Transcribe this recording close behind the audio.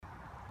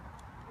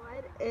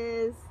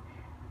is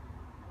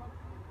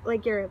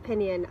like your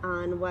opinion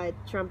on what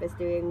Trump is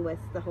doing with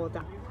the whole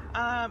doc?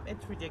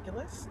 It's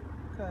ridiculous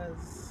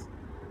because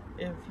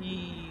if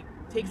he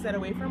takes that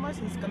away from us,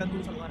 he's gonna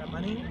lose a lot of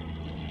money.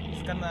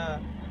 He's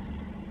gonna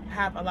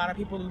have a lot of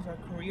people lose a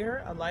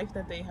career, a life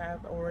that they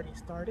have already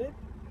started.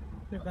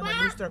 They're gonna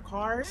lose their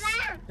cars,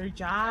 their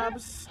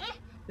jobs,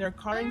 their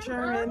car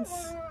insurance,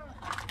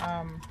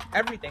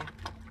 everything.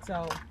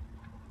 So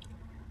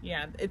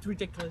yeah, it's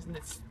ridiculous, and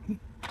it's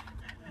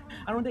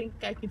I don't think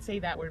I can say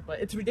that word, but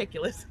it's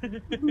ridiculous.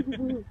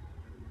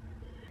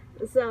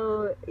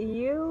 So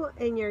you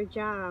and your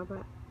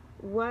job,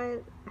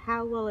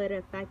 how will it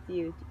affect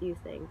you, you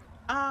think?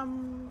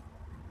 um,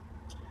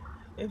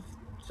 if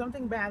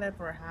something bad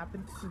ever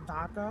happens to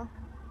DACA,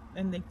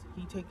 and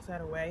he takes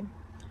that away,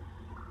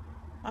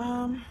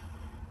 um,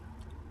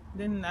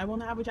 then I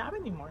won't have a job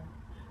anymore.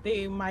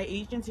 My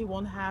agency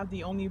won't have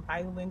the only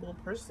bilingual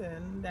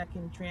person that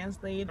can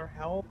translate or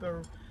help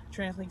or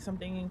translate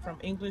something from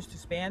English to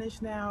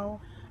Spanish now.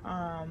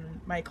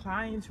 My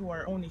clients who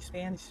are only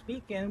Spanish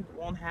speaking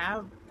won't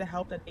have the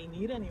help that they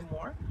need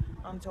anymore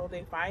until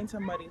they find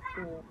somebody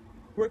who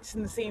works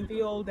in the same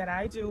field that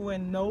I do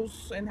and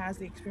knows and has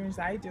the experience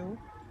I do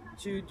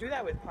to do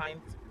that with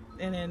clients.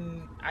 And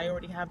then I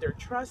already have their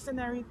trust and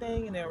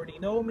everything, and they already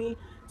know me.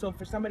 So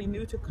for somebody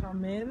new to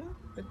come in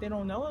that they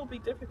don't know, it'll be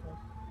difficult.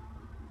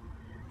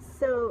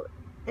 So,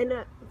 in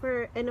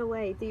a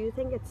way, do you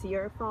think it's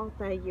your fault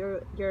that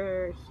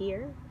you're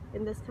here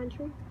in this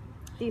country?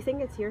 Do you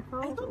think it's your I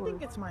fault don't or?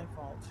 think it's my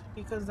fault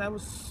because I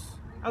was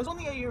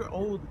only a year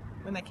old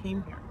when I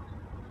came here,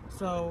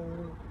 so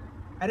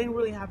I didn't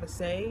really have a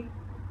say.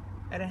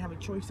 I didn't have a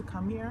choice to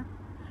come here.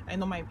 I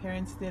know my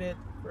parents did it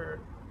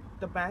for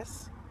the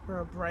best,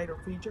 for a brighter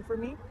future for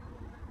me.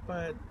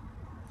 But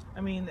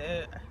I mean,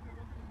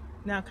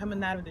 now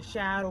coming out of the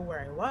shadow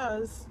where I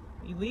was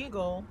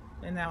illegal,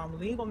 and now I'm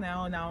legal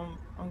now, and now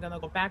I'm gonna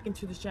go back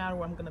into the shadow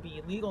where I'm gonna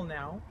be illegal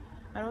now.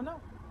 I don't know.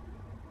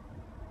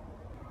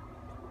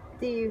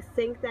 Do you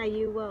think that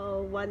you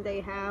will one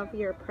day have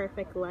your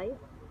perfect life?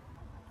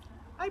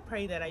 I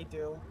pray that I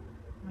do.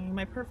 I mean,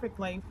 my perfect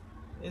life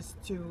is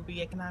to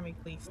be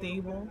economically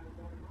stable,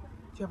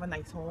 to have a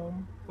nice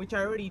home, which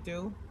I already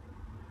do.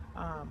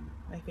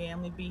 My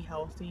family be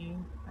healthy.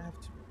 I have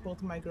both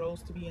of my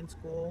girls to be in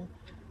school.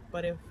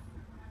 But if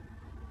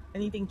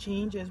anything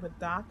changes with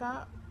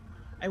DACA,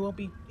 I won't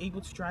be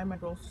able to drive my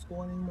girls to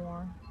school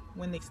anymore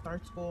when they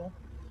start school.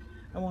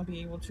 I won't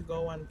be able to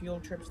go on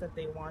field trips that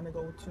they want to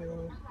go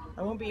to.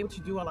 I won't be able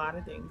to do a lot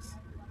of things.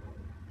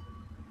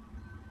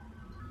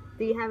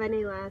 Do you have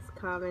any last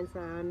comments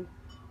on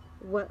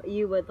what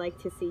you would like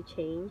to see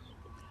change?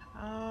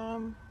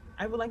 Um,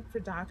 I would like for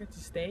DACA to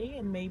stay,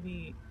 and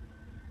maybe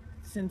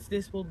since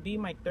this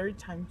is my third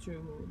time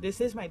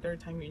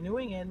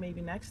renewing it,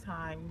 maybe next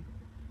time,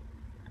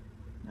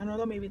 I don't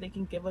know, maybe they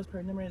can give us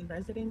permanent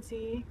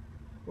residency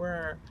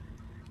where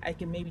I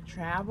can maybe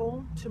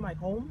travel to my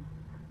home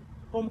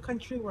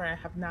country where I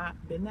have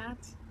not been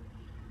at,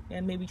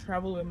 and maybe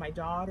travel with my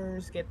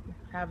daughters,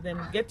 have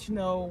them get to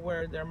know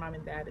where their mom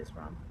and dad is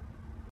from.